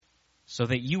so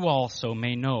that you also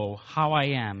may know how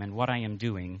I am and what I am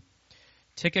doing.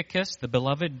 Tychicus, the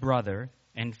beloved brother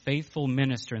and faithful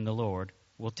minister in the Lord,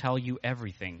 will tell you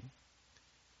everything.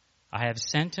 I have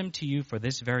sent him to you for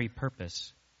this very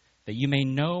purpose, that you may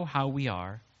know how we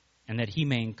are, and that he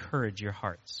may encourage your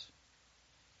hearts.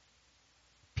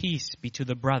 Peace be to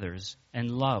the brothers,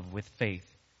 and love with faith,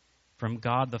 from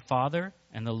God the Father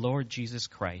and the Lord Jesus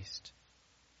Christ.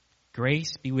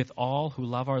 Grace be with all who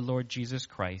love our Lord Jesus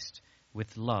Christ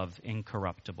with love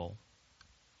incorruptible.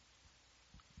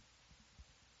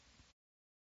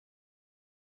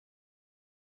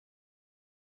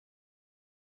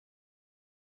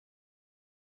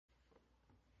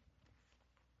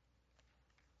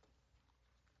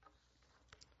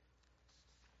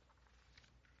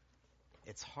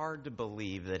 It's hard to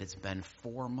believe that it's been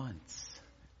 4 months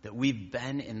that we've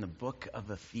been in the book of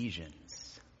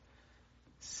Ephesians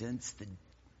since the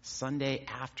Sunday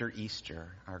after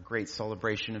Easter, our great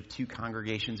celebration of two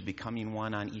congregations becoming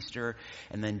one on Easter,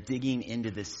 and then digging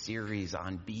into this series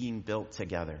on being built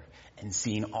together and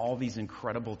seeing all these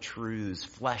incredible truths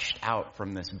fleshed out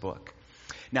from this book.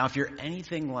 Now, if you're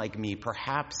anything like me,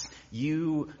 perhaps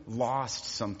you lost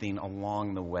something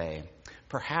along the way.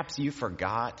 Perhaps you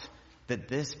forgot that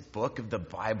this book of the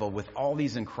Bible with all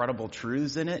these incredible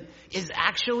truths in it is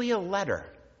actually a letter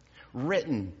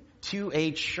written to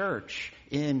a church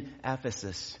in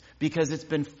Ephesus, because it's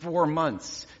been 4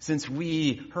 months since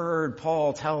we heard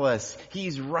Paul tell us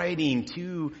he's writing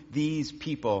to these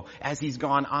people as he's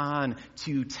gone on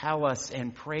to tell us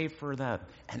and pray for them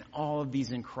and all of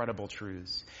these incredible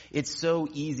truths. It's so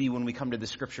easy when we come to the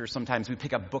scriptures, sometimes we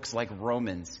pick up books like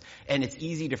Romans, and it's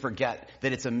easy to forget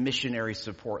that it's a missionary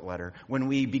support letter when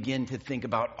we begin to think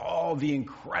about all the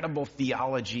incredible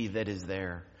theology that is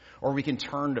there. Or we can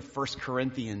turn to 1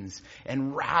 Corinthians,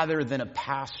 and rather than a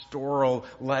pastoral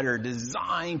letter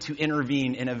designed to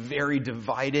intervene in a very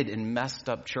divided and messed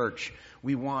up church,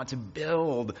 we want to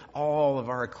build all of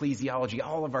our ecclesiology,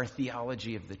 all of our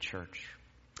theology of the church.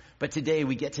 But today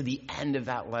we get to the end of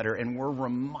that letter, and we're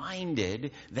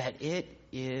reminded that it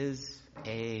is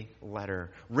a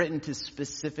letter written to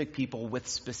specific people with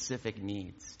specific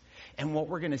needs. And what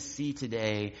we're going to see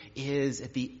today is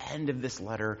at the end of this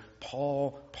letter,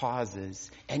 Paul pauses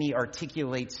and he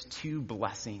articulates two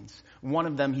blessings. One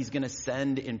of them he's going to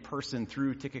send in person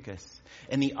through Tychicus,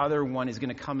 and the other one is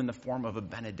going to come in the form of a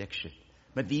benediction.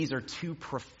 But these are two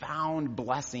profound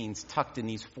blessings tucked in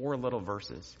these 4 little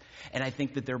verses. And I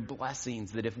think that they're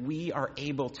blessings that if we are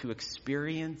able to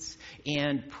experience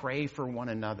and pray for one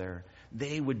another,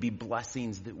 they would be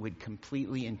blessings that would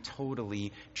completely and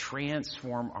totally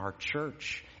transform our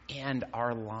church and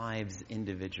our lives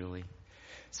individually.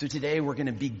 So today we're going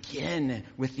to begin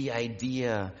with the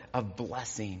idea of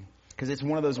blessing, because it's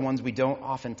one of those ones we don't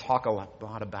often talk a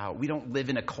lot about. We don't live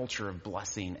in a culture of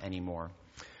blessing anymore.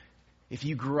 If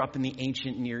you grew up in the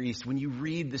ancient Near East, when you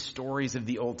read the stories of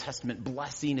the Old Testament,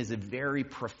 blessing is a very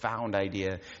profound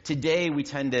idea. Today we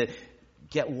tend to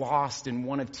get lost in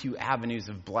one of two avenues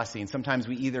of blessing. Sometimes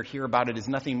we either hear about it as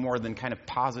nothing more than kind of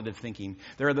positive thinking.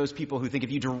 There are those people who think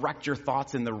if you direct your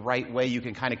thoughts in the right way, you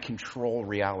can kind of control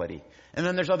reality. And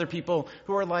then there's other people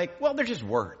who are like, well, they're just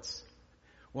words.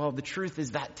 Well, the truth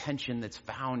is that tension that's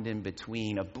found in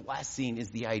between. A blessing is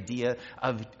the idea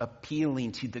of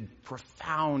appealing to the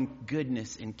profound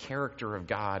goodness and character of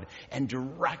God and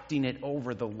directing it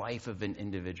over the life of an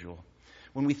individual.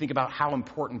 When we think about how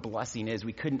important blessing is,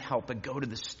 we couldn't help but go to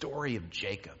the story of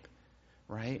Jacob,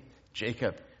 right?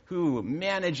 Jacob, who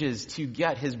manages to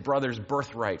get his brother's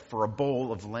birthright for a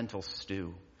bowl of lentil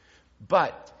stew.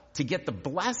 But to get the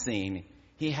blessing,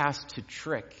 he has to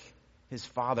trick his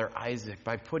father Isaac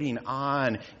by putting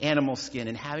on animal skin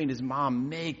and having his mom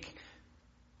make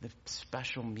the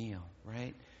special meal,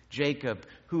 right? Jacob,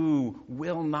 who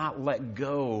will not let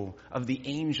go of the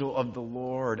angel of the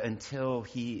Lord until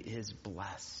he is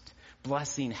blessed.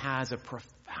 Blessing has a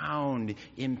profound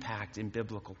impact in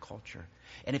biblical culture.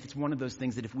 And if it's one of those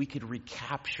things that if we could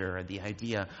recapture the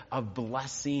idea of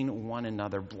blessing one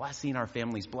another, blessing our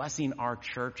families, blessing our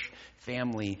church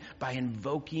family by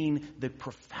invoking the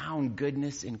profound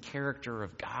goodness and character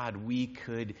of God, we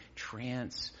could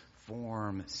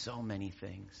transform so many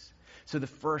things. So the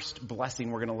first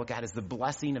blessing we're going to look at is the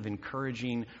blessing of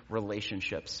encouraging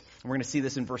relationships. And we're going to see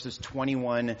this in verses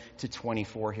 21 to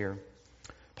 24 here.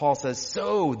 Paul says,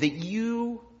 so that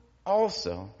you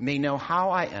also may know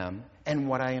how I am and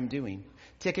what I am doing.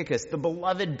 Tychicus, the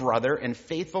beloved brother and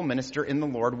faithful minister in the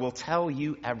Lord, will tell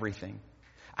you everything.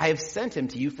 I have sent him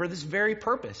to you for this very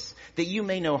purpose, that you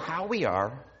may know how we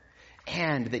are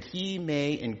and that he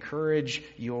may encourage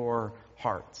your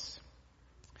hearts.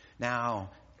 Now,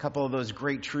 couple of those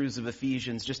great truths of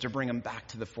Ephesians just to bring them back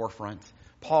to the forefront.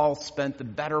 Paul spent the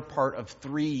better part of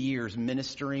 3 years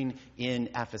ministering in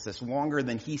Ephesus, longer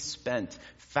than he spent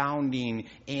founding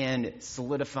and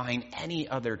solidifying any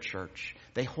other church.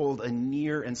 They hold a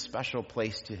near and special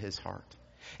place to his heart.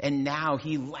 And now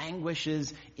he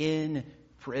languishes in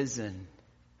prison.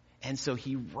 And so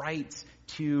he writes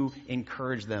to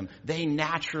encourage them. They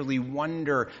naturally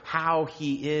wonder how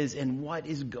he is and what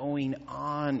is going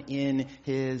on in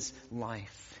his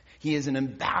life. He is an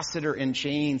ambassador in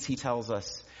chains, he tells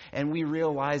us. And we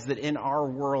realize that in our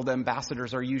world,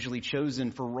 ambassadors are usually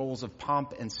chosen for roles of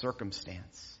pomp and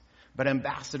circumstance. But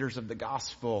ambassadors of the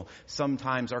gospel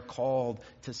sometimes are called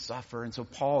to suffer. And so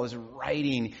Paul is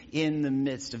writing in the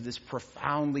midst of this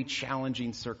profoundly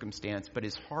challenging circumstance, but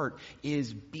his heart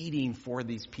is beating for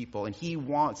these people. And he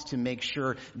wants to make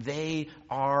sure they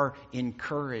are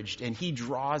encouraged. And he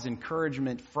draws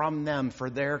encouragement from them for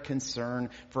their concern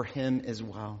for him as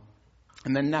well.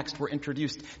 And then next we're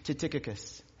introduced to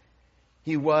Tychicus.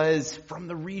 He was from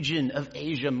the region of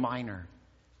Asia Minor.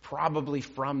 Probably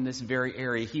from this very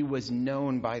area. He was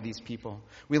known by these people.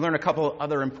 We learn a couple of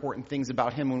other important things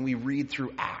about him when we read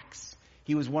through Acts.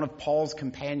 He was one of Paul's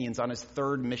companions on his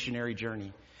third missionary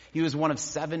journey. He was one of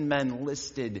 7 men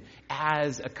listed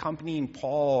as accompanying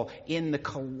Paul in the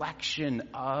collection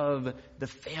of the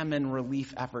famine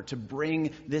relief effort to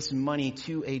bring this money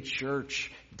to a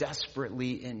church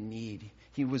desperately in need.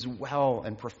 He was well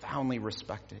and profoundly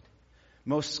respected.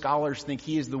 Most scholars think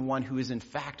he is the one who has in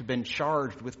fact been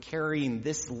charged with carrying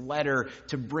this letter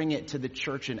to bring it to the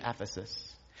church in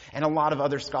Ephesus. And a lot of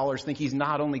other scholars think he's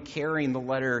not only carrying the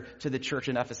letter to the church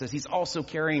in Ephesus, he's also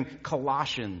carrying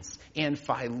Colossians and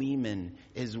Philemon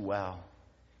as well.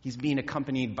 He's being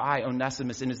accompanied by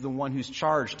Onesimus and is the one who's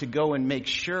charged to go and make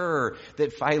sure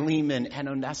that Philemon and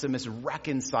Onesimus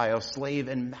reconcile slave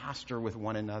and master with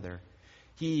one another.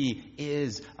 He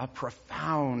is a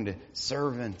profound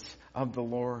servant of the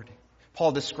Lord.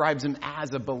 Paul describes him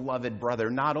as a beloved brother,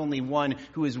 not only one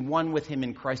who is one with him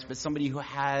in Christ, but somebody who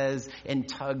has and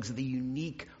tugs the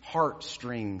unique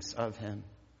heartstrings of him.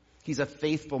 He's a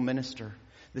faithful minister.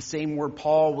 The same word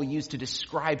Paul will use to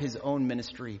describe his own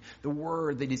ministry, the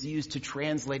word that is used to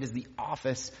translate as the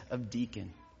office of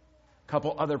deacon. A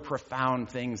couple other profound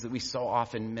things that we so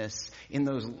often miss in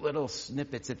those little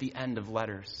snippets at the end of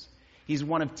letters. He's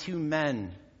one of 2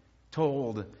 men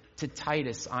told to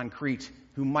Titus on Crete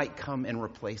who might come and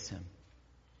replace him.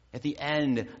 At the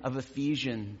end of at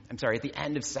the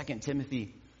end of 2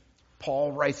 Timothy,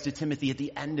 Paul writes to Timothy at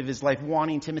the end of his life,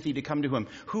 wanting Timothy to come to him.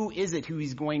 Who is it who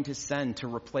he's going to send to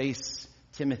replace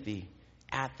Timothy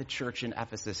at the church in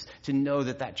Ephesus to know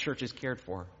that that church is cared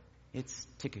for? It's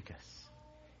Tychicus.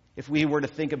 If we were to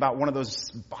think about one of those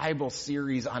Bible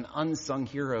series on unsung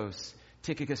heroes,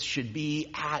 Tychicus should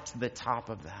be at the top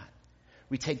of that.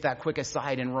 We take that quick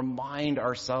aside and remind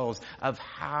ourselves of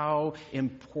how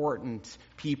important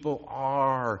people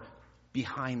are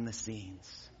behind the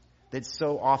scenes. That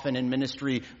so often in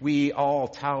ministry, we all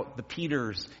tout the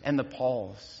Peters and the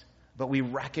Pauls. But we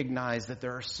recognize that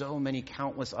there are so many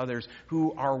countless others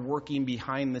who are working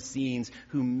behind the scenes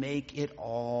who make it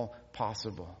all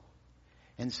possible.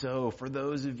 And so for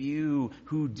those of you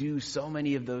who do so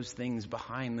many of those things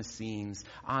behind the scenes,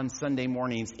 on Sunday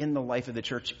mornings, in the life of the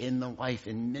church, in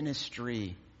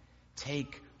ministry,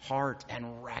 take heart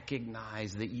and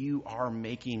recognize that you are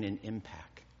making an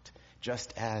impact,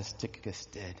 just as Tychicus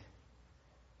did.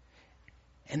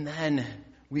 And then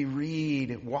we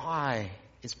read, why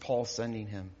is Paul sending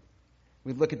him?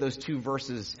 We look at those 2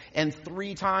 verses, and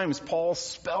 3 times Paul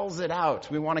spells it out.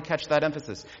 We want to catch that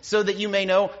emphasis. So that you may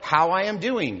know how I am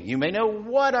doing. You may know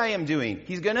what I am doing.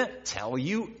 He's going to tell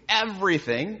you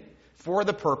everything for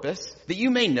the purpose that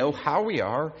you may know how we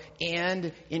are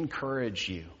and encourage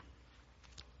you.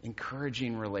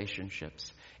 Encouraging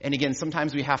relationships. And again,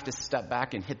 sometimes we have to step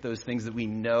back and hit those things that we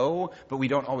know, but we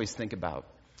don't always think about.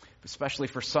 Especially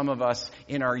for some of us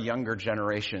in our younger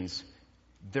generations,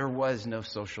 there was no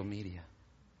social media.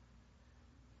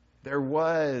 There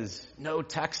was no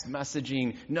text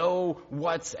messaging, no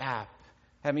WhatsApp.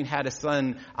 Having had a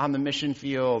son on the mission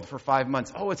field for 5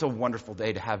 months, it's a wonderful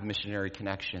day to have missionary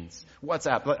connections.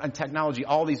 WhatsApp, and technology,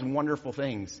 all these wonderful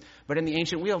things. But in the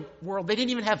ancient world, they didn't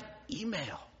even have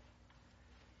email.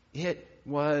 It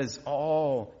was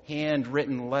all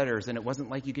handwritten letters, and it wasn't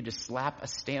like you could just slap a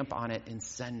stamp on it and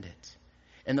send it.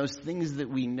 And those things that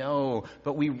we know,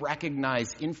 but we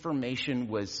recognize information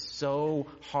was so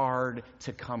hard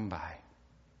to come by.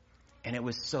 And it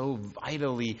was so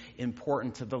vitally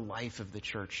important to the life of the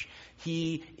church.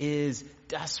 He is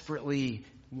desperately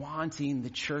wanting the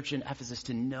church in Ephesus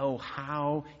to know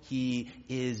how he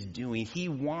is doing. He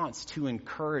wants to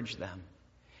encourage them.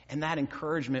 And that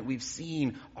encouragement, we've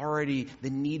seen already the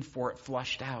need for it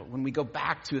flushed out. When we go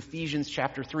back to Ephesians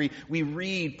chapter 3, we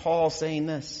read Paul saying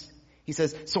this. He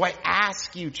says, "So I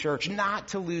ask you, church, not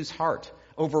to lose heart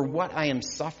over what I am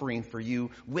suffering for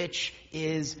you, which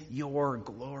is your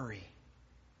glory."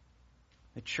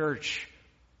 The church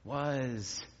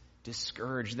was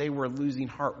discouraged. They were losing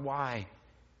heart. Why?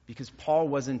 Because Paul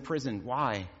was in prison.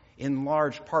 Why? In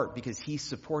large part because he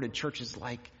supported churches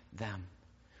like them.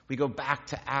 We go back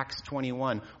to Acts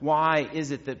 21. Why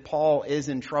is it that Paul is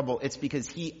in trouble? It's because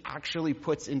he actually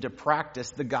puts into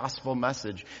practice the gospel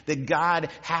message. That God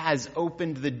has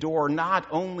opened the door not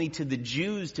only to the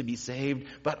Jews to be saved,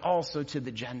 but also to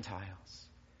the Gentiles.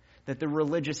 That the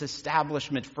religious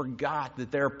establishment forgot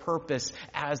that their purpose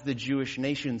as the Jewish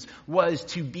nations was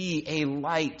to be a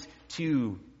light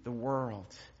to the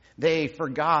world. They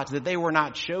forgot that they were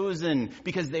not chosen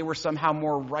because they were somehow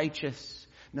more righteous.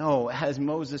 No, as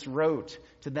Moses wrote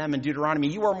to them in Deuteronomy,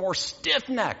 "You are more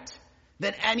stiff-necked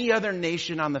than any other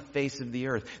nation on the face of the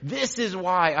earth. This is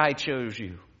why I chose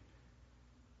you."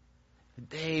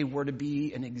 They were to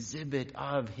be an exhibit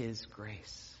of his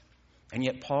grace. And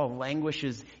yet Paul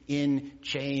languishes in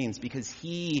chains because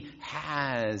he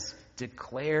has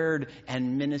declared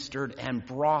and ministered and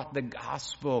brought the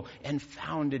gospel and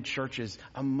founded churches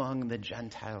among the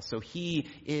Gentiles. So he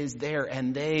is there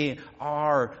and they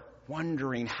are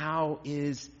wondering, how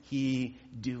is he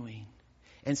doing?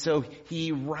 And so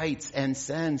he writes and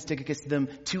sends Tychicus to them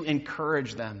to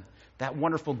encourage them. That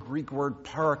wonderful Greek word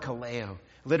parakaleo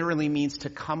literally means to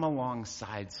come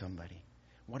alongside somebody.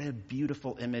 What a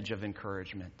beautiful image of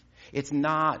encouragement. It's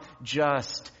not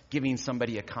just giving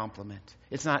somebody a compliment.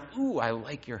 It's not, "Ooh, I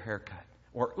like your haircut,"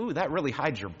 or "Ooh, that really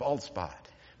hides your bald spot,"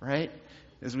 right?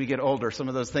 As we get older, some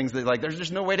of those things that there's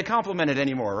just no way to compliment it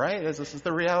anymore, right? This is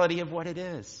the reality of what it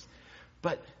is.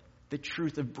 But the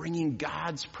truth of bringing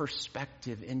God's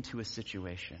perspective into a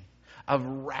situation, of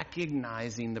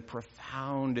recognizing the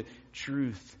profound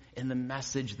truth in the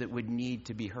message that would need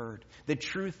to be heard, the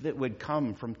truth that would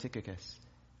come from Tychicus.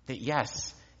 That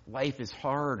yes, life is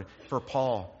hard for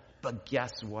Paul, but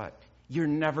guess what? You're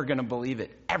never going to believe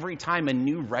it. Every time a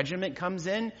new regiment comes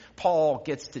in, Paul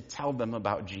gets to tell them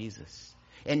about Jesus.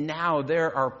 And now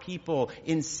there are people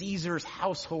in Caesar's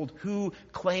household who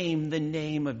claim the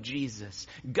name of Jesus.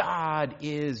 God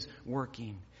is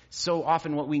working. So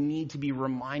often what we need to be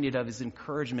reminded of as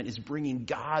encouragement is bringing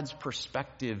God's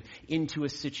perspective into a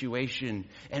situation.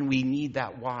 And we need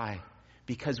that. Why?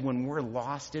 Because when we're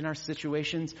lost in our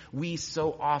situations, we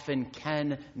so often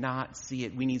cannot see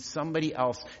it. We need somebody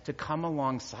else to come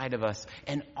alongside of us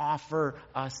and offer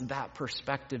us that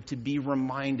perspective, to be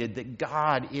reminded that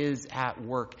God is at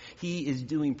work. He is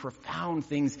doing profound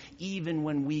things even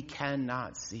when we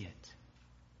cannot see it.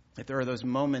 That there are those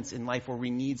moments in life where we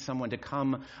need someone to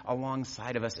come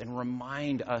alongside of us and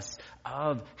remind us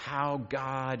of how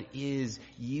God is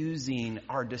using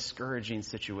our discouraging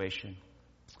situation.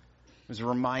 I was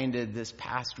reminded this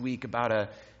past week about a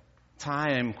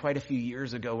time quite a few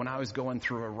years ago when I was going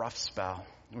through a rough spell.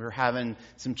 We were having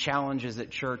some challenges at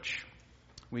church.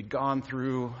 We'd gone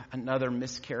through another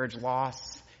miscarriage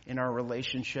loss in our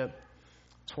relationship,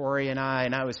 Tori and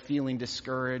I was feeling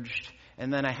discouraged.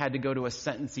 And then I had to go to a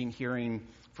sentencing hearing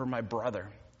for my brother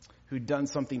who'd done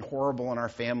something horrible in our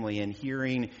family, and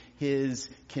hearing his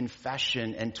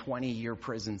confession and 20-year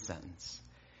prison sentence.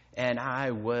 And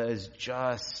I was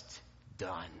just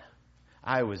done.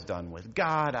 I was done with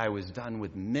God. I was done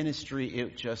with ministry.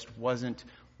 It just wasn't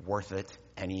worth it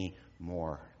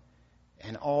anymore.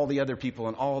 And all the other people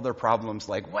and all their problems,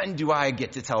 like, when do I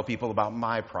get to tell people about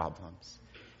my problems?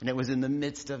 And it was in the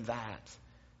midst of that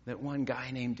one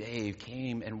guy named Dave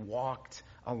came and walked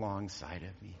alongside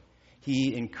of me.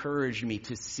 He encouraged me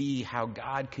to see how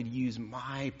God could use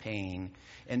my pain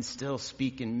and still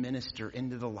speak and minister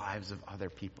into the lives of other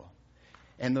people.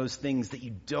 And those things that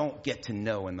you don't get to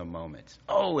know in the moment.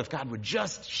 Oh, if God would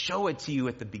just show it to you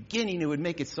at the beginning, it would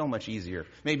make it so much easier.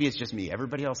 Maybe it's just me.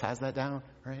 Everybody else has that down,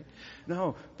 right?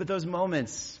 No, but those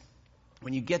moments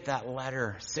when you get that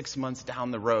letter 6 months down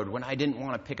the road, when I didn't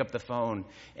want to pick up the phone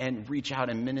and reach out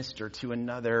and minister to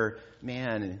another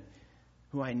man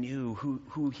who I knew,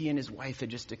 who he and his wife had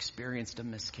just experienced a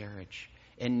miscarriage.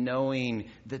 And knowing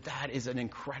that that is an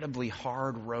incredibly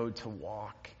hard road to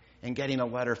walk. And getting a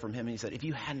letter from him, and he said, if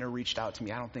you hadn't reached out to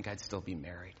me, I don't think I'd still be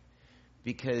married.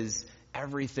 Because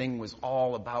everything was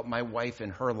all about my wife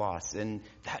and her loss. And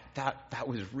that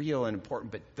was real and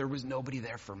important, but there was nobody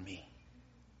there for me.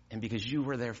 And because you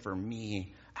were there for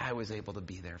me, I was able to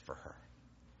be there for her.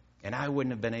 And I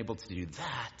wouldn't have been able to do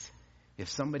that if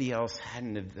somebody else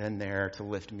hadn't have been there to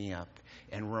lift me up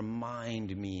and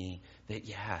remind me that,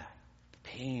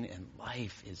 pain in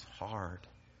life is hard,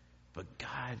 but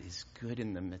God is good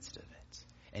in the midst of it.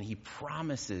 And he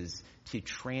promises to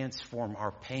transform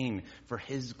our pain for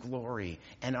his glory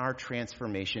and our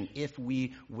transformation if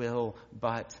we will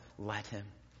but let him.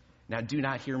 Now, do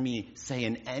not hear me say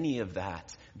in any of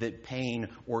that pain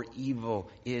or evil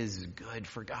is good,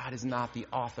 for God is not the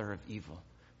author of evil,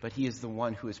 but he is the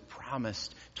one who has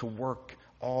promised to work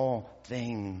all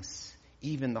things,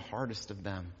 even the hardest of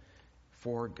them,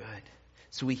 for good.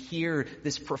 So we hear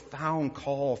this profound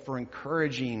call for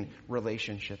encouraging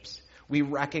relationships. We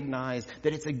recognize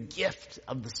that it's a gift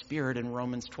of the Spirit in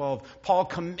Romans 12. Paul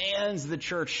commands the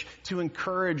church to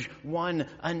encourage one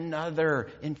another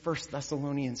in 1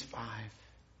 Thessalonians 5.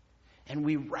 And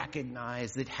we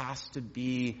recognize it has to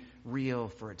be real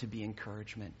for it to be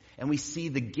encouragement. And we see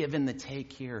the give and the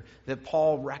take here, that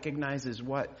Paul recognizes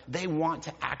what they want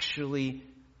to actually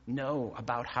know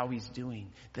about how he's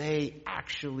doing. They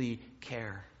actually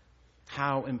care.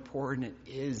 How important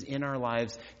it is in our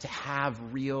lives to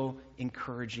have real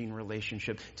encouraging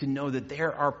relationship, to know that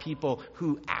there are people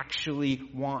who actually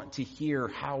want to hear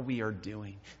how we are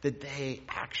doing, that they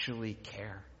actually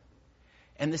care.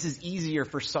 And this is easier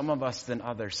for some of us than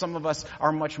others. Some of us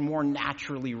are much more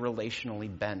naturally relationally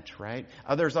bent, right?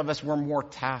 Others of us were more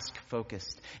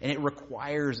task-focused. And it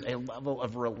requires a level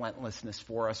of relentlessness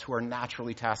for us who are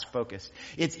naturally task-focused.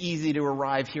 It's easy to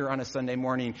arrive here on a Sunday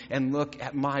morning and look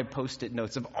at my Post-it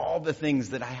notes of all the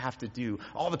things that I have to do,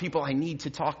 all the people I need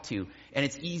to talk to. And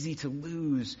it's easy to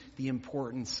lose the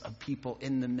importance of people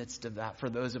in the midst of that for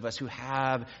those of us who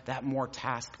have that more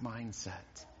task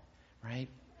mindset, right?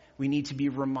 We need to be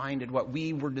reminded what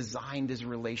we were designed as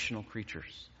relational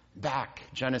creatures. Back,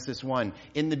 Genesis 1,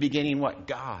 in the beginning, what?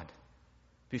 God.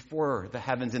 Before the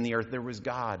heavens and the earth, there was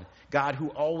God. God who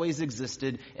always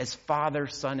existed as Father,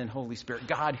 Son, and Holy Spirit.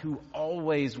 God who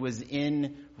always was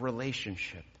in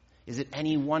relationship. Is it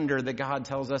any wonder that God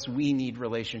tells us we need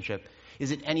relationship? Is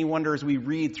it any wonder as we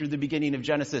read through the beginning of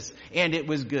Genesis, and it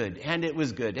was good, and it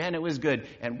was good, and it was good,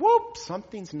 and whoop,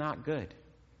 something's not good.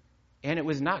 And it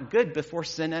was not good before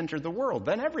sin entered the world.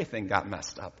 Then everything got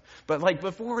messed up. But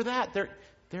before that,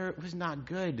 it was not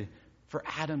good for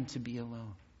Adam to be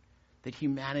alone. That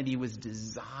humanity was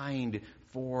designed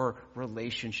for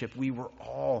relationship. We were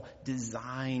all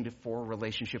designed for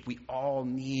relationship. We all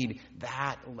need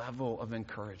that level of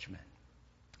encouragement.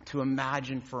 To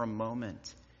imagine for a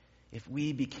moment, if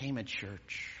we became a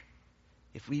church,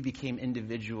 if we became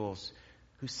individuals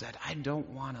who said, I don't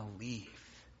want to leave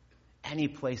any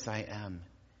place I am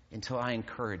until I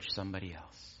encourage somebody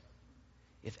else.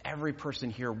 If every person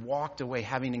here walked away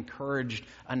having encouraged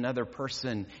another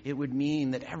person, it would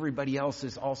mean that everybody else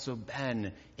has also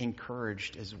been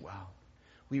encouraged as well.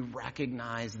 We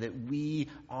recognize that we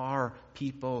are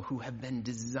people who have been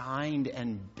designed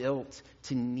and built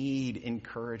to need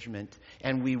encouragement.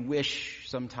 And we wish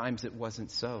sometimes it wasn't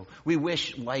so. We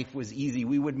wish life was easy.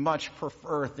 We would much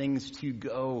prefer things to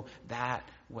go that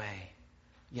way.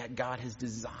 Yet God has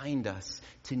designed us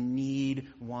to need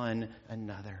one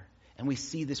another. And we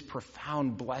see this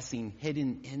profound blessing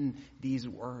hidden in these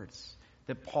words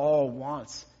that Paul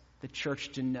wants the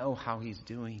church to know how he's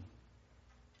doing.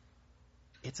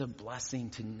 It's a blessing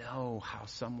to know how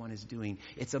someone is doing.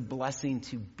 It's a blessing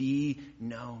to be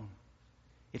known.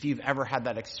 If you've ever had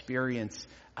that experience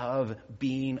of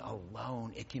being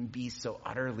alone, it can be so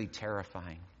utterly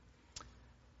terrifying.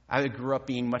 I grew up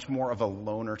being much more of a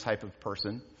loner type of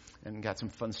person and got some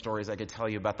fun stories I could tell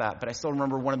you about that. But I still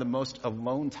remember one of the most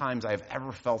alone times I've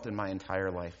ever felt in my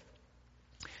entire life.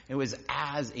 It was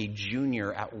as a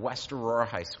junior at West Aurora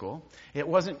High School. It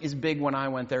wasn't as big when I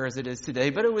went there as it is today,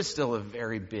 but it was still a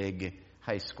very big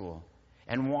high school.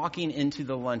 And walking into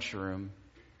the lunchroom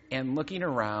and looking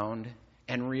around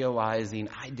and realizing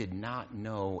I did not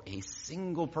know a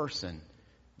single person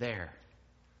there.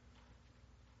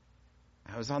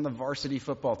 I was on the varsity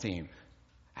football team.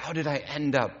 How did I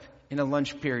end up in a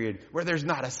lunch period where there's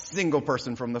not a single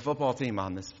person from the football team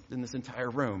in this entire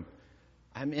room?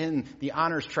 I'm in the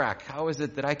honors track. How is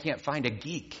it that I can't find a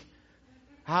geek?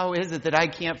 How is it that I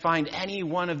can't find any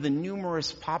one of the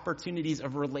numerous opportunities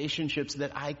of relationships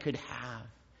that I could have?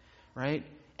 Right?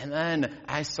 And then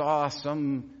I saw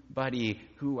somebody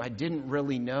who I didn't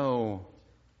really know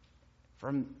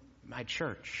from my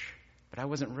church. But I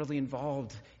wasn't really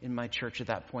involved in my church at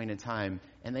that point in time.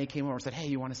 And they came over and said, hey,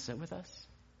 you want to sit with us?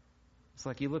 It's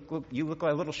like, you look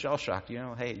like a little shell-shocked.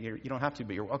 Hey, you don't have to,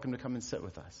 but you're welcome to come and sit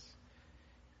with us.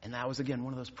 And that was, again,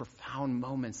 one of those profound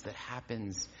moments that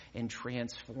happens and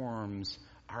transforms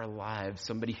our lives,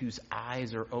 somebody whose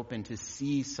eyes are open to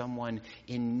see someone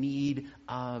in need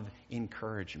of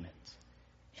encouragement.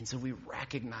 And so we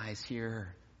recognize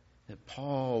here that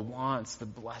Paul wants the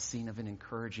blessing of an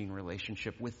encouraging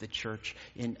relationship with the church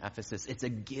in Ephesus. It's a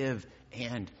give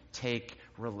and take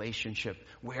relationship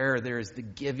where there's the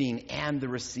giving and the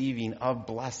receiving of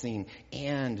blessing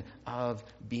and of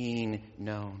being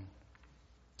known.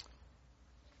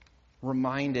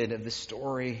 Reminded of the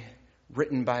story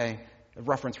written by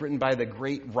the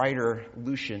great writer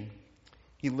Lucian.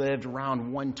 He lived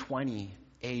around 120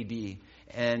 AD.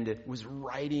 And was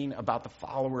writing about the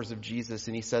followers of Jesus,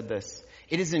 and he said this: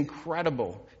 "It is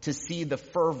incredible to see the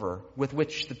fervor with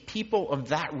which the people of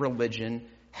that religion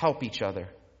help each other.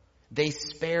 They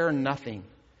spare nothing.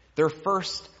 Their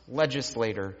first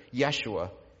legislator,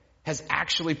 Yeshua, has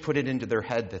actually put it into their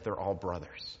head that they're all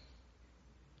brothers."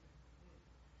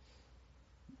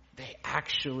 They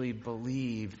actually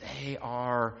believe they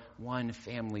are one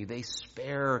family. They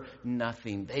spare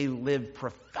nothing. They live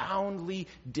profoundly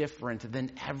different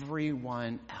than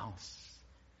everyone else.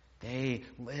 They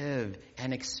live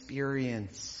and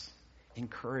experience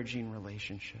encouraging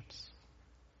relationships.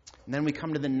 And then we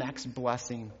come to the next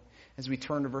blessing as we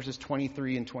turn to verses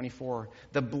 23 and 24.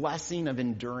 The blessing of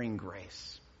enduring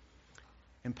grace.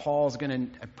 And Paul's going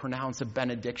to pronounce a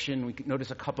benediction. We notice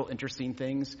a couple interesting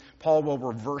things. Paul will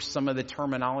reverse some of the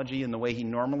terminology in the way he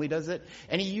normally does it.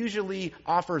 And he usually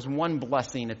offers one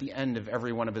blessing at the end of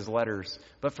every one of his letters.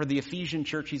 But for the Ephesian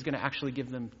church, he's going to actually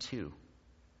give them two.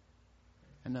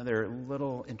 Another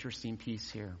little interesting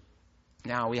piece here.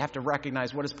 Now, we have to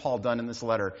recognize, what has Paul done in this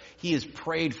letter? He has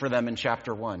prayed for them in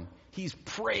chapter 1. He's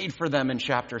prayed for them in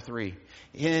chapter 3.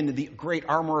 In the great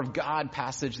armor of God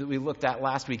passage that we looked at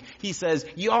last week, he says,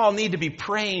 you all need to be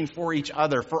praying for each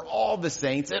other, for all the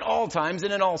saints, at all times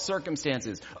and in all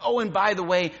circumstances. Oh, and by the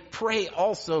way, pray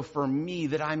also for me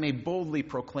that I may boldly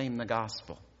proclaim the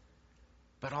gospel.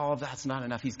 But all of that's not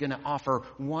enough. He's going to offer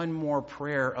one more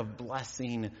prayer of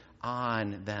blessing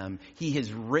on them. He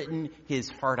has written his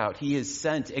heart out. He has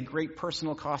sent at great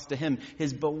personal cost to him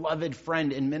his beloved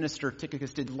friend and minister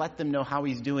Tychicus to let them know how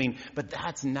he's doing. But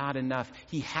that's not enough.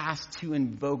 He has to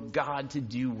invoke God to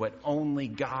do what only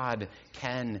God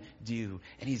can do.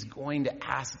 And he's going to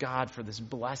ask God for this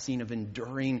blessing of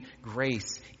enduring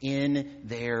grace in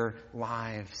their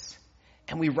lives.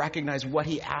 And we recognize what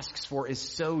he asks for is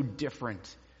so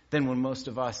different than when most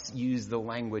of us use the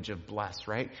language of blessed,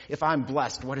 right? If I'm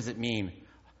blessed, what does it mean?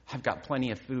 I've got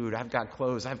plenty of food. I've got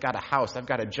clothes. I've got a house. I've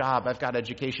got a job. I've got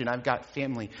education. I've got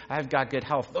family. I've got good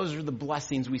health. Those are the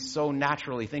blessings we so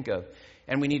naturally think of.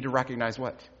 And we need to recognize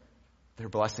what? They're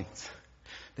blessings.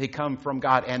 They come from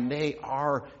God and they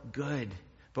are good.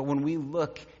 But when we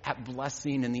look at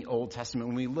blessing in the Old Testament,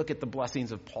 when we look at the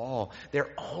blessings of Paul,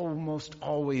 they're almost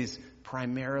always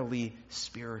primarily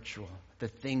spiritual, the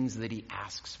things that he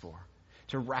asks for.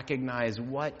 To recognize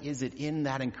what is it in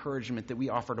that encouragement that we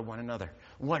offer to one another?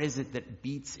 What is it that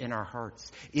beats in our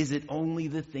hearts? Is it only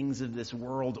the things of this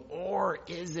world, or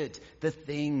is it the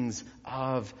things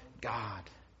of God?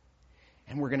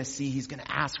 And we're going to see he's going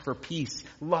to ask for peace,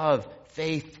 love,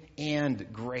 faith,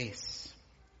 and grace.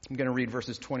 I'm going to read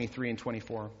verses 23 and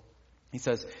 24. He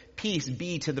says, peace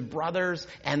be to the brothers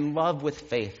and love with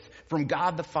faith from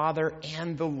God the Father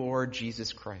and the Lord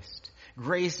Jesus Christ.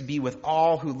 Grace be with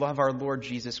all who love our Lord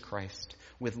Jesus Christ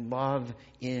with love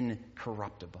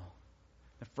incorruptible.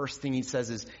 The first thing he says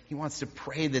is he wants to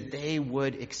pray that they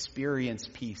would experience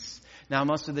peace. Now,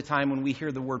 most of the time when we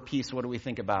hear the word peace, what do we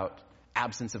think about?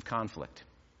 Absence of conflict.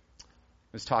 I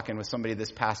was talking with somebody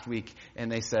this past week,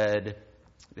 and they said,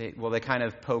 they kind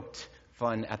of poked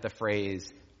fun at the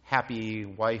phrase, happy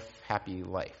wife, happy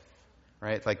life,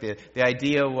 right? It's like the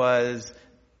idea was,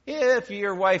 if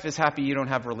your wife is happy, you don't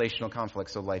have relational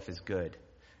conflict, so life is good.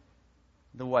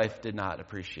 The wife did not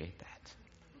appreciate that,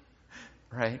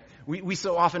 right? We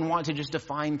so often want to just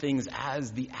define things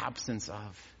as the absence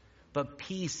of. But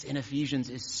peace in Ephesians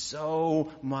is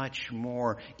so much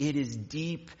more. It is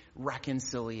deep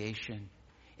reconciliation.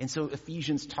 And so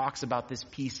Ephesians talks about this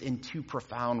peace in two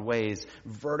profound ways,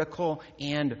 vertical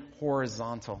and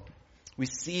horizontal. We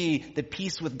see that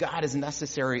peace with God is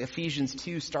necessary. Ephesians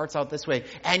 2 starts out this way,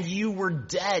 and you were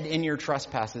dead in your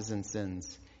trespasses and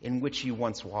sins, in which you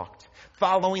once walked,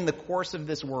 following the course of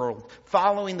this world,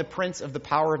 following the prince of the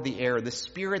power of the air, the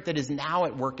spirit that is now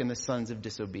at work in the sons of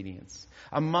disobedience,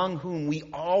 among whom we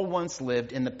all once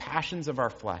lived in the passions of our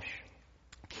flesh,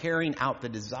 carrying out the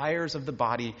desires of the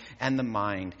body and the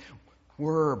mind,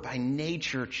 were by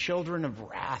nature children of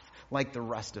wrath like the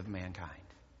rest of mankind.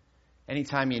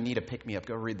 Anytime you need a pick-me-up,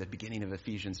 go read the beginning of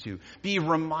Ephesians 2. Be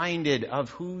reminded of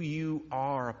who you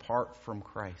are apart from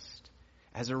Christ.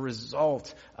 As a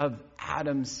result of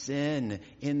Adam's sin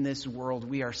in this world,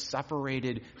 we are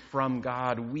separated from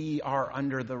God. We are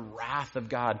under the wrath of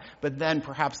God. But then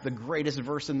perhaps the greatest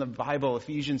verse in the Bible,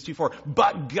 Ephesians 2:4,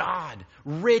 but God,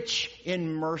 rich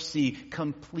in mercy,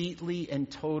 completely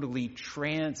and totally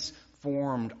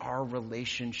transformed our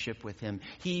relationship with him.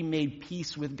 He made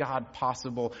peace with God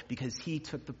possible because he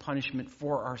took the punishment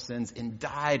for our sins and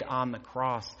died on the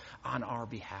cross on our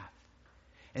behalf.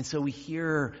 And so we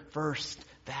hear first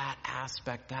that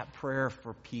aspect, that prayer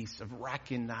for peace, of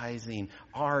recognizing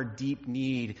our deep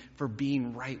need for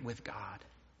being right with God.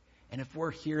 And if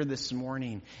we're here this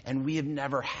morning and we have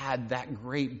never had that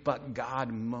great but God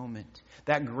moment,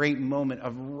 that great moment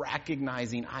of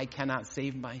recognizing I cannot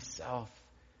save myself,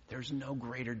 there's no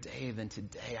greater day than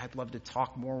today. I'd love to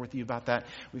talk more with you about that.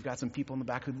 We've got some people in the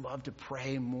back who'd love to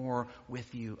pray more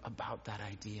with you about that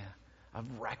idea of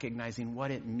recognizing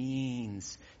what it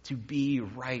means to be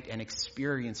right and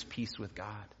experience peace with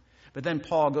God. But then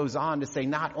Paul goes on to say,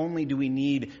 not only do we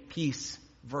need peace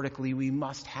vertically, we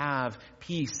must have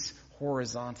peace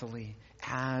horizontally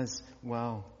as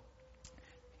well.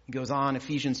 He goes on,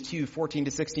 Ephesians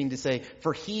 2:14-16, to say,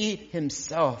 for he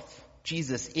himself,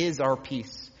 Jesus, is our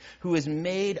peace, who has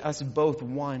made us both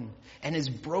one and has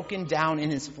broken down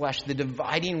in his flesh the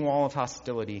dividing wall of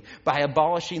hostility by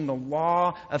abolishing the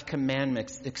law of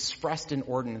commandments expressed in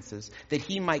ordinances, that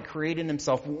he might create in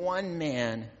himself one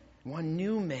man, one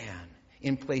new man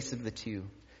in place of the two,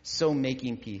 so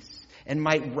making peace, and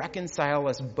might reconcile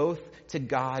us both to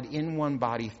God in one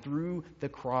body through the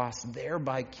cross,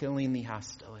 thereby killing the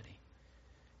hostility.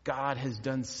 God has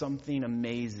done something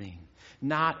amazing.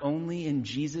 Not only in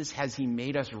Jesus has he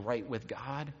made us right with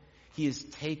God, he has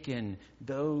taken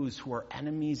those who are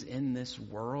enemies in this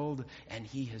world and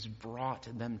he has brought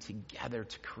them together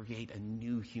to create a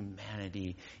new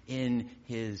humanity in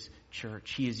his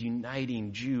church. He is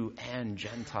uniting Jew and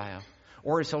Gentile.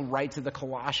 Or as he'll write to the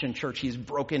Colossian church, he's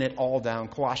broken it all down.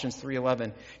 Colossians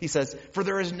 3:11, he says, for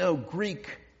there is no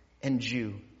Greek and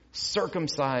Jew,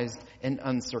 circumcised and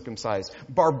uncircumcised,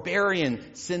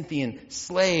 barbarian, Scythian,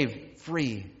 slave,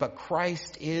 free, but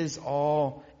Christ is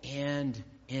all and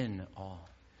in all.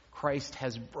 Christ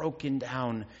has broken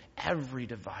down every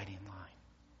dividing line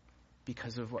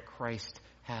because of what Christ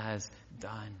has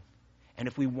done. And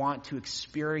if we want to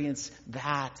experience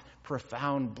that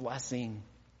profound blessing,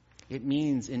 it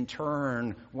means in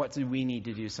turn, what do we need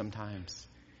to do sometimes?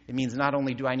 It means not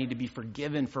only do I need to be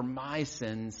forgiven for my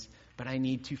sins, but I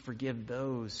need to forgive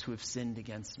those who have sinned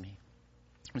against me.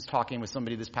 I was talking with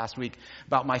somebody this past week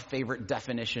about my favorite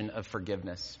definition of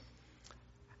forgiveness.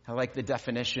 I like the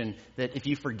definition that if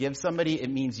you forgive somebody, it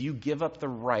means you give up the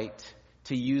right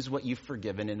to use what you've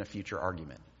forgiven in a future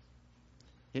argument.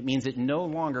 It means it no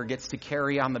longer gets to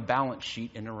carry on the balance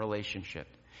sheet in a relationship.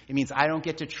 It means I don't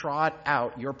get to trot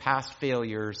out your past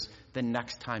failures the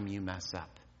next time you mess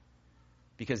up.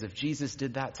 Because if Jesus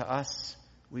did that to us,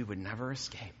 we would never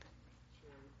escape.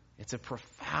 It's a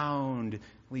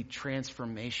profoundly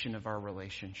transformation of our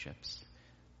relationships.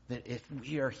 That if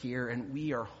we are here and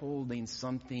we are holding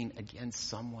something against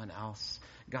someone else,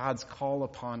 God's call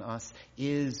upon us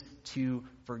is to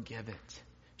forgive it.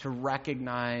 To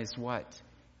recognize what?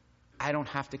 I don't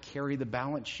have to carry the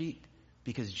balance sheet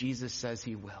because Jesus says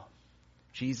he will.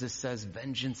 Jesus says,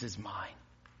 vengeance is mine,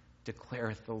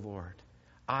 declareth the Lord.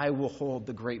 I will hold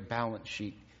the great balance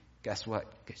sheet. Guess what?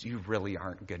 Because you really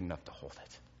aren't good enough to hold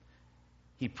it.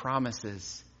 He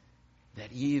promises that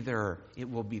either it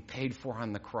will be paid for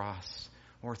on the cross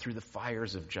or through the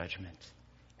fires of judgment.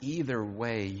 Either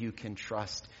way, you can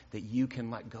trust that you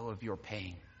can let go of your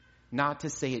pain. Not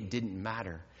to say it didn't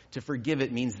matter. To forgive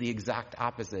it means the exact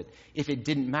opposite. If it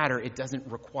didn't matter, it doesn't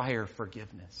require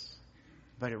forgiveness.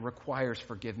 But it requires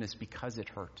forgiveness because it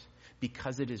hurt,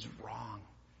 because it is wrong.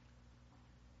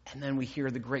 And then we hear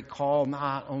the great call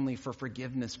not only for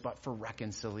forgiveness, but for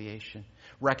reconciliation.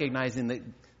 Recognizing that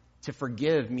to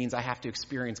forgive means I have to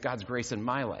experience God's grace in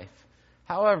my life.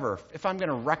 However, if I'm going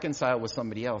to reconcile with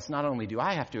somebody else, not only do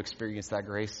I have to experience that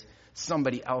grace,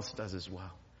 somebody else does as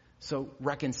well. So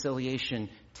reconciliation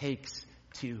takes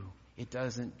two. It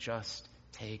doesn't just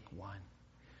take one.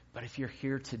 But if you're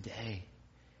here today,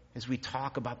 as we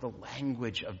talk about the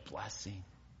language of blessing,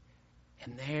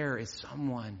 and there is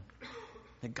someone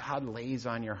that God lays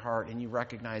on your heart and you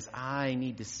recognize, I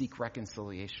need to seek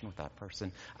reconciliation with that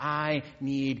person. I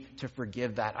need to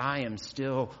forgive that. I am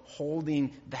still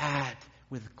holding that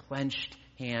with clenched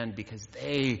hand because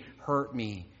they hurt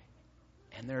me.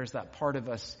 And there's that part of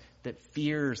us that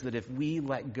fears that if we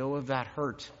let go of that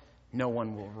hurt, no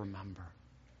one will remember.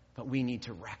 But we need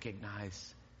to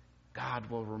recognize God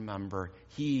will remember.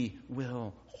 He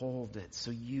will hold it.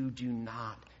 So you do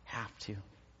not have to.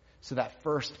 So that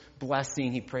first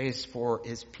blessing he prays for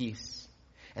is peace.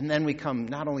 And then we come,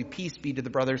 not only peace be to the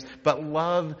brothers, but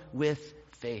love with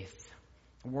faith.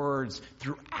 Words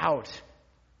throughout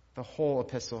the whole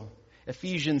epistle.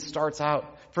 Ephesians starts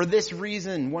out, for this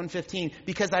reason, 1:15,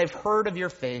 because I've heard of your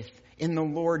faith in the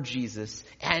Lord Jesus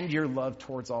and your love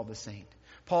towards all the saints.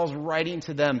 Paul's writing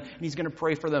to them, and he's going to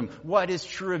pray for them. What is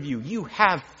true of you? You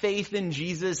have faith in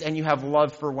Jesus, and you have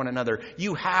love for one another.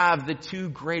 You have the two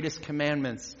greatest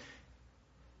commandments.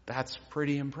 That's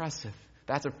pretty impressive.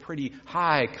 That's a pretty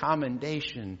high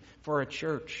commendation for a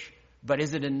church. But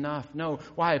is it enough? No.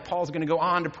 Why? Paul's going to go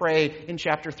on to pray in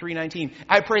chapter 3:19.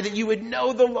 I pray that you would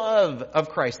know the love of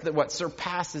Christ, that what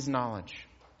surpasses knowledge,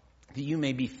 that you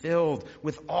may be filled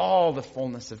with all the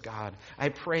fullness of God. I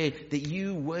pray that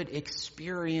you would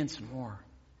experience more.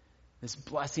 This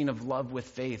blessing of love with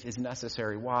faith is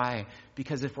necessary. Why?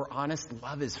 Because if we're honest,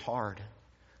 love is hard.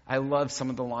 I love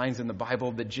some of the lines in the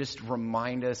Bible that just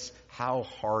remind us how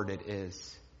hard it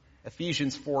is.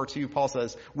 Ephesians 4:2, Paul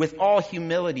says, with all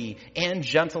humility and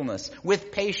gentleness,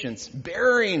 with patience,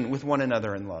 bearing with one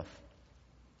another in love.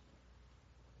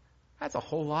 That's a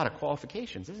whole lot of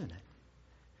qualifications, isn't it?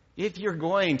 If you're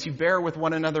going to bear with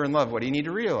one another in love, what do you need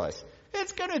to realize?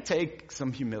 It's going to take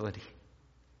some humility.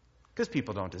 Because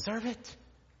people don't deserve it.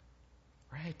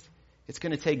 Right? It's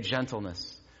going to take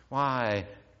gentleness. Why?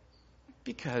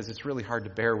 Because it's really hard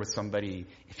to bear with somebody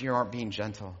if you aren't being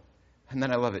gentle. And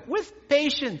then I love it. With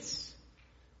patience.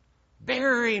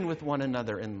 Bearing with one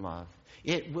another in love.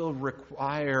 It will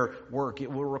require work.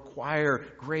 It will require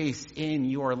grace in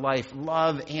your life.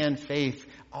 Love and faith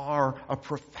are a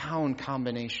profound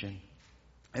combination.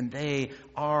 And they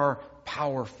are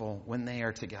powerful when they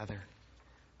are together.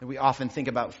 And we often think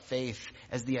about faith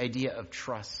as the idea of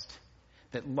trust.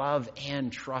 That love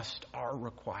and trust are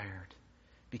required.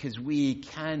 Because we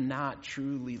cannot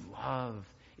truly love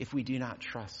if we do not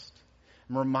trust.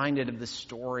 I'm reminded of the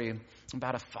story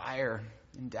about a fire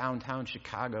in downtown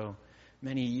Chicago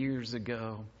many years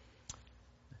ago.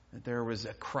 There was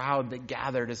a crowd that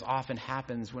gathered, as often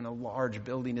happens when a large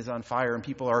building is on fire, and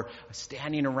people are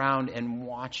standing around and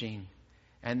watching.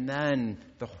 And then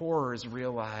the horrors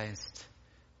realized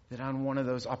that on one of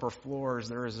those upper floors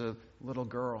there is a little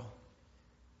girl.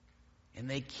 And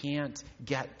they can't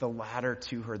get the ladder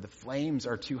to her. The flames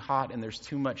are too hot and there's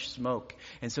too much smoke.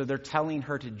 And so they're telling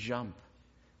her to jump.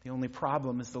 The only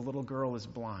problem is the little girl is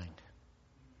blind.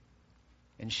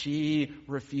 And she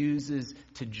refuses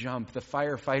to jump. The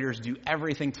firefighters do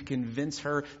everything to convince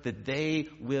her that they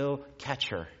will catch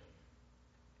her.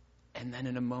 And then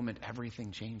in a moment,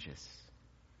 everything changes.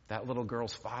 That little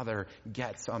girl's father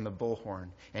gets on the bullhorn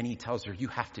and he tells her, you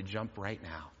have to jump right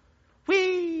now.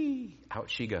 Whee! Out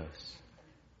she goes.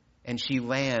 And she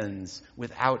lands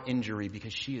without injury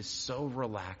because she is so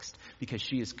relaxed, because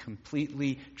she is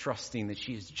completely trusting that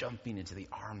she is jumping into the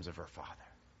arms of her father.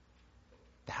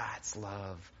 That's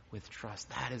love with trust.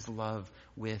 That is love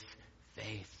with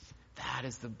faith. That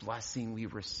is the blessing we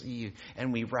receive,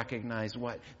 and we recognize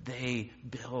what they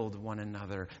build one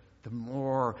another. The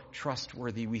more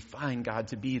trustworthy we find God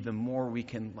to be, the more we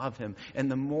can love him. And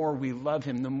the more we love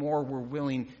him, the more we're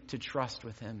willing to trust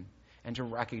with him. And to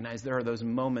recognize there are those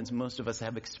moments most of us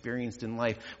have experienced in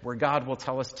life where God will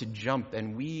tell us to jump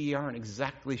and we aren't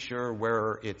exactly sure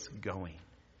where it's going.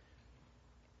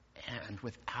 And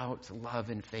without love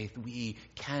and faith, we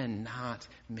cannot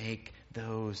make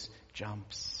those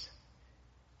jumps.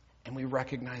 And we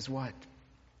recognize what?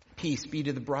 Peace be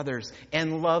to the brothers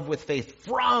and love with faith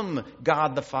from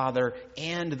God the Father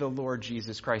and the Lord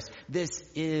Jesus Christ. This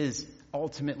is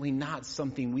ultimately not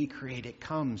something we create. It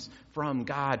comes from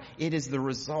God. It is the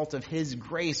result of his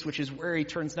grace, which is where he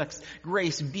turns next.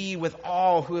 Grace be with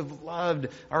all who have loved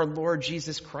our Lord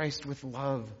Jesus Christ with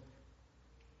love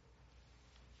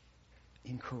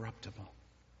incorruptible.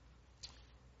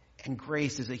 And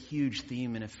grace is a huge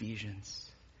theme in Ephesians.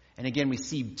 And again, we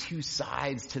see two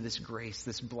sides to this grace,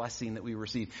 this blessing that we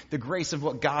receive. The grace of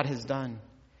what God has done.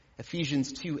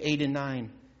 Ephesians 2:8-9.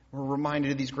 We're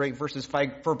reminded of these great verses.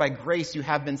 For by grace you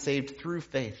have been saved through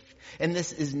faith. And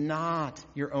this is not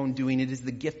your own doing. It is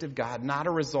the gift of God, not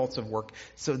a result of work,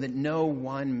 so that no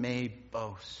one may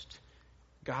boast.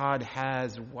 God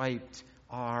has wiped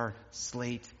our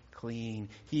slate clean.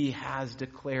 He has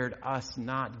declared us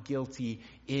not guilty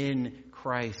in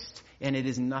Christ. And it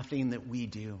is nothing that we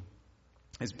do.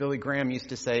 As Billy Graham used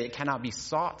to say, it cannot be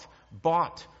sought,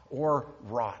 bought, or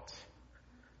wrought.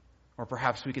 Or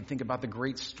perhaps we could think about the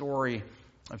great story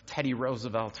of Teddy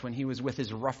Roosevelt when he was with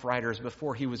his Rough Riders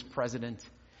before he was president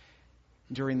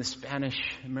during the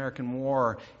Spanish-American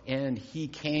War, and he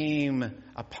came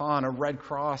upon a Red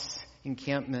Cross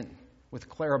encampment with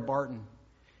Clara Barton,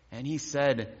 and he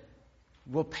said,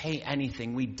 "We'll pay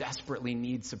anything. We desperately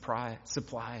need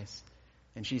supplies."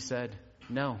 And she said,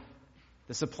 "No,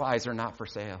 the supplies are not for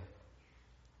sale."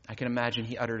 I can imagine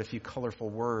he uttered a few colorful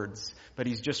words, but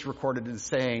he's just recorded as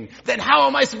saying, "Then how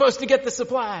am I supposed to get the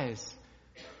supplies?"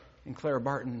 And Clara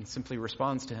Barton simply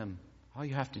responds to him, "All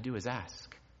you have to do is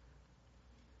ask."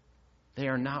 They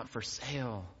are not for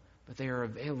sale, but they are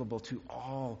available to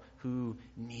all who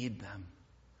need them.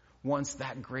 Once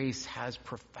that grace has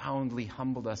profoundly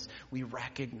humbled us, we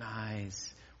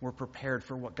recognize we're prepared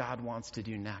for what God wants to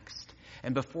do next.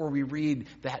 And before we read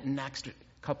that next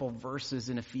couple verses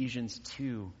in Ephesians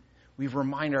 2, we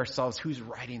remind ourselves who's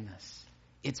writing this.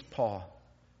 It's Paul,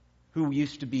 who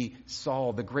used to be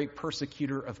Saul, the great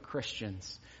persecutor of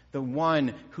Christians, the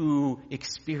one who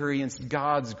experienced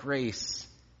God's grace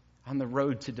on the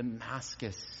road to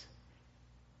Damascus,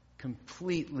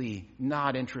 completely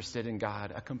not interested in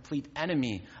God, a complete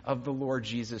enemy of the Lord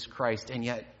Jesus Christ, and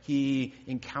yet he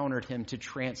encountered him to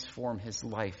transform his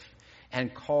life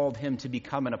and called him to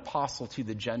become an apostle to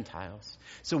the Gentiles.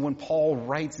 So when Paul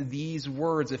writes these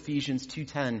words, Ephesians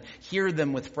 2:10, hear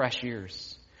them with fresh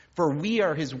ears. For we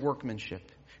are his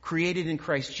workmanship, created in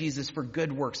Christ Jesus for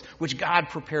good works, which God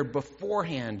prepared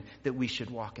beforehand that we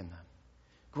should walk in them.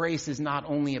 Grace is not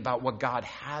only about what God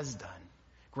has done.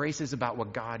 Grace is about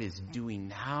what God is doing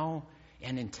now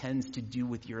and intends to do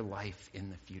with your life in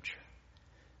the future.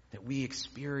 That we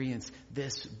experience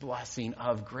this blessing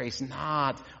of grace,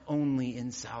 not only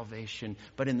in salvation,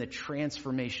 but in the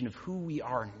transformation of who we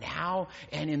are now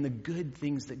and in the good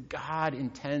things that God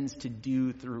intends to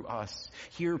do through us.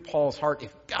 Hear Paul's heart.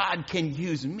 If God can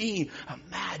use me,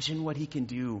 imagine what he can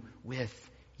do with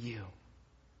you.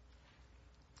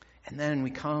 And then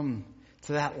we come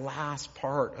to that last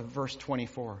part of verse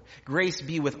 24. Grace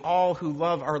be with all who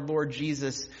love our Lord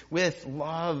Jesus with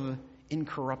love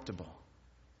incorruptible.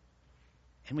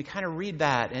 And we kind of read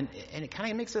that, and it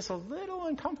kind of makes us a little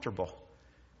uncomfortable.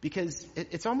 Because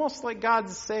it's almost like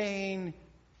God's saying,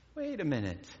 wait a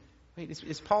minute. Wait,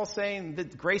 is Paul saying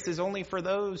that grace is only for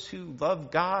those who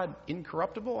love God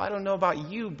incorruptible? I don't know about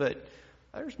you, but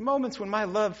there's moments when my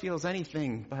love feels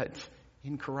anything but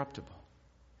incorruptible.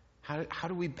 How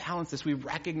do we balance this? We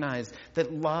recognize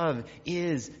that love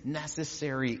is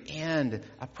necessary and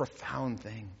a profound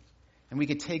thing. And we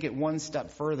could take it one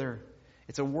step further.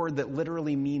 It's a word that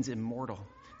literally means immortal.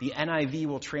 The NIV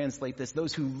will translate this,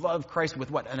 those who love Christ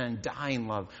with what? An undying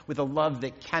love, with a love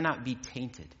that cannot be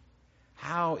tainted.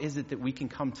 How is it that we can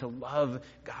come to love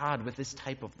God with this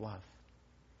type of love?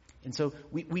 And so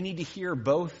we need to hear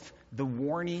both the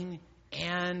warning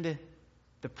and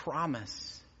the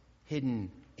promise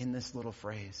hidden in this little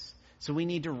phrase. So we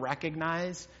need to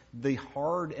recognize the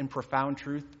hard and profound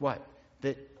truth, what?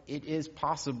 That it is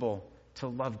possible to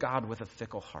love God with a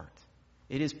fickle heart.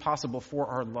 It is possible for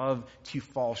our love to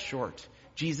fall short.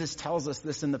 Jesus tells us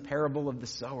this in the parable of the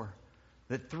sower,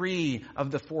 that 3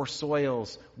 of the 4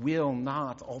 soils will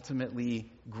not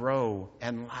ultimately grow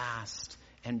and last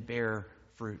and bear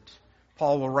fruit.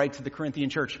 Paul will write to the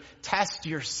Corinthian church, test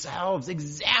yourselves,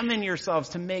 examine yourselves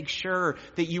to make sure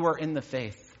that you are in the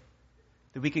faith.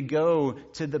 That we could go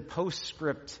to the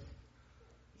postscript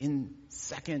in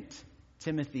 2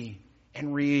 Timothy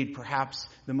and read perhaps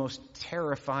the most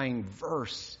terrifying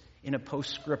verse in a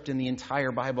postscript in the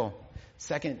entire Bible.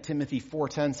 2 Timothy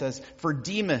 4:10 says, for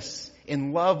Demas,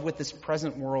 in love with this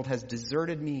present world, has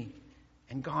deserted me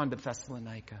and gone to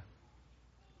Thessalonica.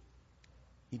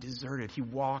 He deserted. He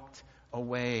walked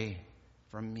away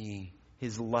from me.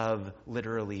 His love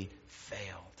literally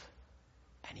failed.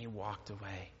 And he walked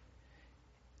away.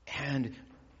 And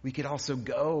we could also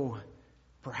go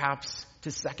perhaps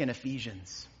to 2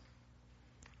 Ephesians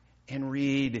and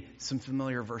read some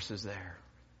familiar verses there.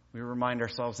 We remind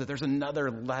ourselves that there's another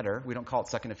letter. We don't call it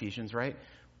 2 Ephesians, right?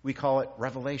 We call it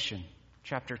Revelation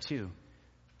chapter 2.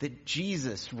 That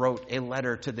Jesus wrote a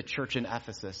letter to the church in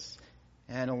Ephesus.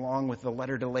 And along with the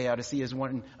letter to Laodicea is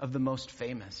one of the most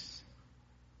famous.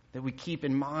 That we keep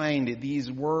in mind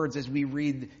these words as we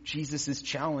read Jesus'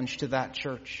 challenge to that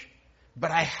church.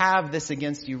 But I have this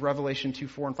against you, Revelation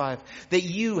 2:4-5, that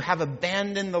you have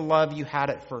abandoned the love you had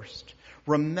at first.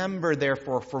 Remember,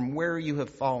 therefore, from where you have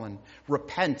fallen.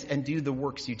 Repent and do the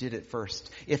works you did at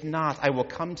first. If not, I will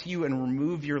come to you and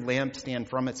remove your lampstand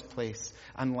from its place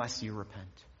unless you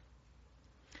repent.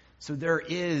 So there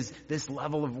is this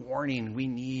level of warning we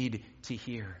need to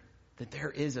hear. That there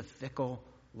is a fickle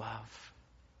love.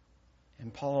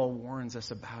 And Paul warns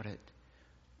us about it.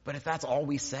 But if that's all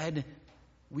we said,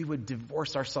 we would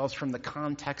divorce ourselves from the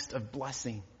context of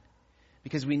blessing,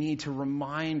 because we need to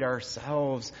remind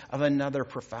ourselves of another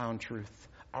profound truth.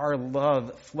 Our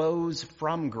love flows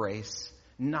from grace,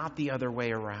 not the other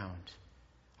way around.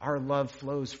 Our love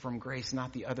flows from grace,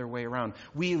 not the other way around.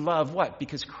 We love what?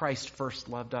 Because Christ first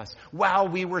loved us. While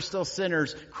we were still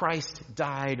sinners, Christ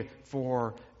died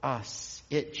for us.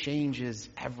 It changes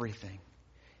everything.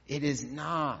 It is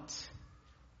not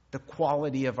the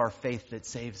quality of our faith that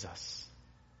saves us.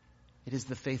 It is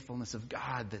the faithfulness of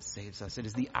God that saves us. It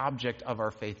is the object of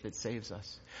our faith that saves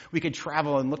us. We could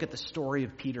travel and look at the story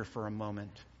of Peter for a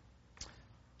moment.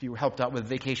 If you were helped out with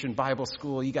Vacation Bible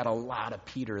School, you got a lot of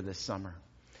Peter this summer.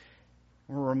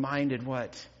 We're reminded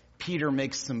what? Peter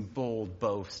makes some bold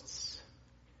boasts.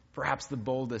 Perhaps the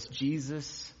boldest,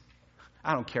 Jesus,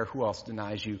 I don't care who else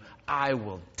denies you, I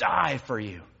will die for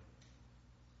you.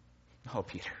 Oh,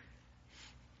 Peter,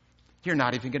 you're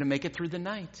not even going to make it through the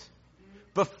night.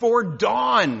 Before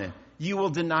dawn, you will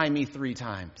deny me 3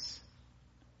 times.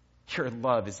 Your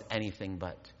love is anything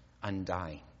but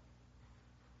undying.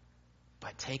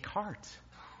 But take heart.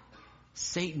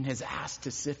 Satan has asked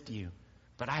to sift you,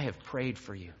 but I have prayed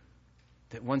for you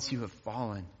that once you have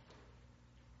fallen,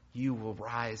 you will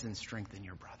rise and strengthen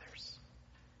your brothers.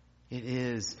 It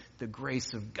is the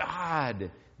grace of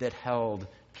God that held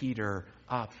Peter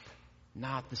up,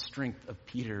 not the strength of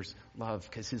Peter's love,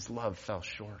 because his love fell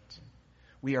short.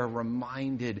 We are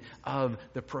reminded of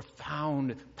the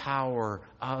profound power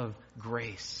of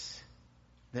grace,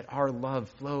 that our love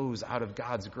flows out of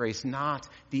God's grace, not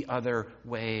the other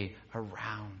way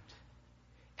around.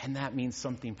 And that means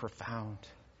something profound.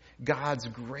 God's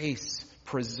grace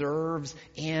preserves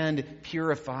and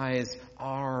purifies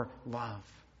our love.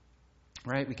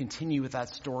 Right? We continue with that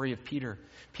story of Peter.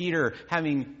 Peter,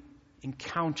 having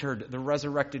encountered the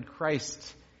resurrected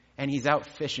Christ, and he's out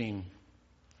fishing.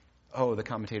 Oh, the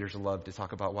commentators love to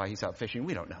talk about why he's out fishing.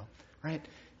 We don't know, right?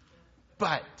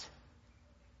 But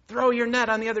throw your net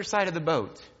on the other side of the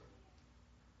boat.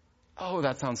 Oh,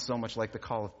 that sounds so much like the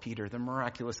call of Peter, the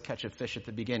miraculous catch of fish at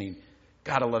the beginning.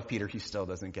 Gotta love Peter, he still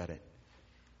doesn't get it.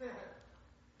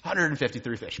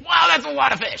 153 fish. Wow, that's a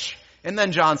lot of fish. And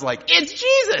then John's like, it's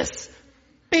Jesus!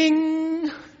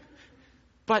 Bing!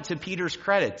 But to Peter's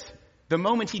credit, the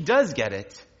moment he does get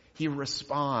it, he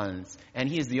responds, and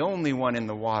he is the only one in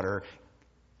the water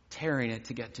tearing it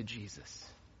to get to Jesus,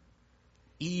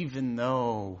 even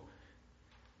though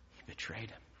he betrayed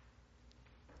him,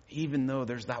 even though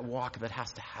there's that walk that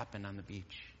has to happen on the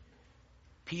beach.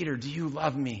 Peter, do you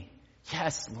love me?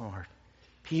 Yes, Lord.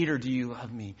 Peter, do you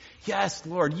love me? Yes,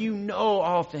 Lord. You know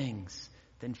all things.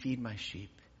 Then feed my sheep.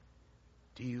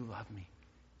 Do you love me?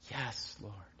 Yes,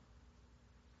 Lord.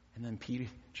 And then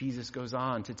Jesus goes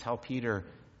on to tell Peter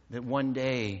that one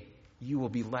day you will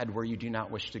be led where you do not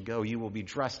wish to go. You will be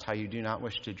dressed how you do not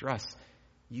wish to dress.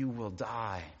 You will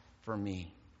die for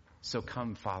me. So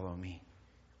come follow me.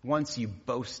 Once you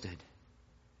boasted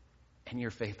and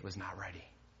your faith was not ready.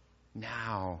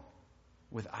 Now,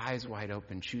 with eyes wide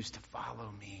open, choose to follow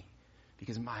me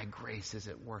because my grace is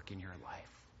at work in your life.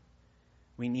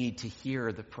 We need to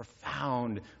hear the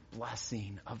profound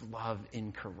blessing of love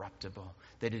incorruptible,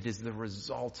 that it is the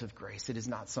result of grace. It is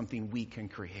not something we can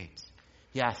create.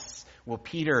 Yes, will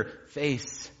Peter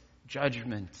face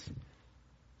judgment?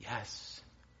 Yes.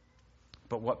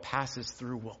 But what passes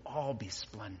through will all be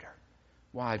splendor.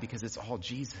 Why? Because it's all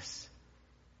Jesus.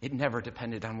 It never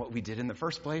depended on what we did in the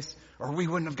first place, or we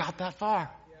wouldn't have got that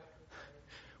far.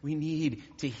 We need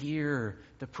to hear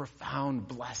the profound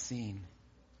blessing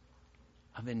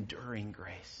of enduring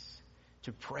grace,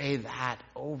 to pray that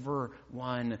over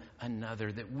one another,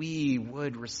 that we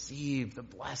would receive the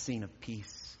blessing of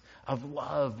peace, of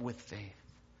love with faith,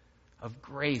 of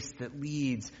grace that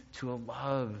leads to a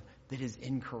love that is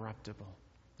incorruptible.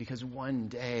 Because one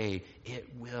day it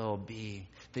will be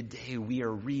the day we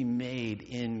are remade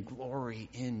in glory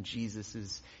in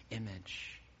Jesus'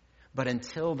 image. But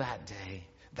until that day,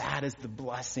 that is the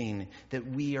blessing that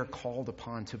we are called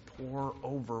upon to pour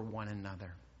over one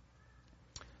another.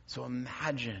 So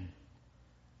imagine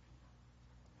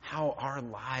how our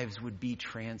lives would be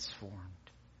transformed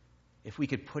if we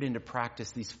could put into practice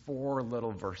these 4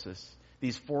 little verses.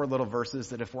 These 4 little verses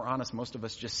that, if we're honest, most of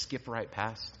us just skip right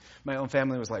past. My own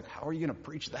family was like, how are you going to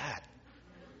preach that?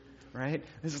 Right?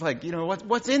 This is like,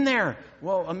 what's in there?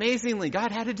 Well, amazingly,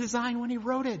 God had a design when he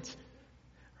wrote it.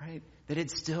 Right? That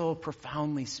it still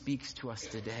profoundly speaks to us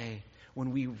today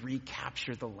when we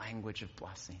recapture the language of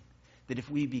blessing. That if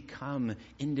we become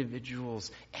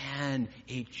individuals and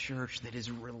a church that is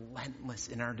relentless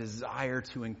in our desire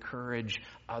to encourage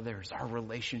others, our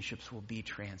relationships will be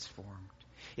transformed.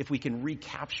 If we can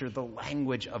recapture the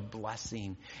language of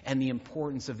blessing and the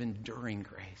importance of enduring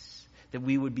grace, that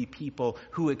we would be people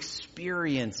who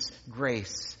experience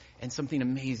grace. And something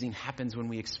amazing happens when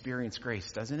we experience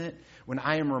grace, doesn't it? When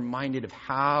I am reminded of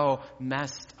how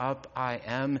messed up I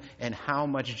am and how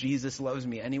much Jesus loves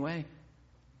me anyway,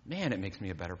 man, it makes me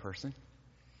a better person.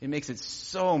 It makes it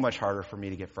so much harder for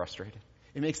me to get frustrated.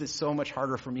 It makes it so much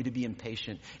harder for me to be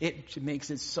impatient. It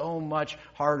makes it so much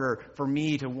harder for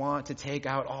me to want to take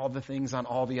out all the things on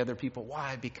all the other people.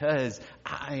 Why? Because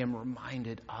I am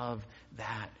reminded of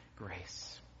that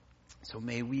grace. So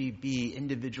may we be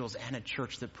individuals and a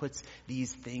church that puts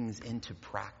these things into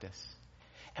practice.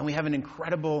 And we have an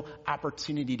incredible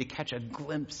opportunity to catch a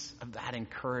glimpse of that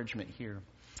encouragement here.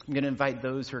 I'm going to invite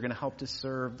those who are going to help to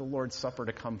serve the Lord's Supper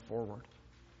to come forward.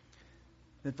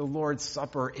 That the Lord's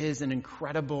Supper is an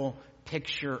incredible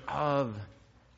picture of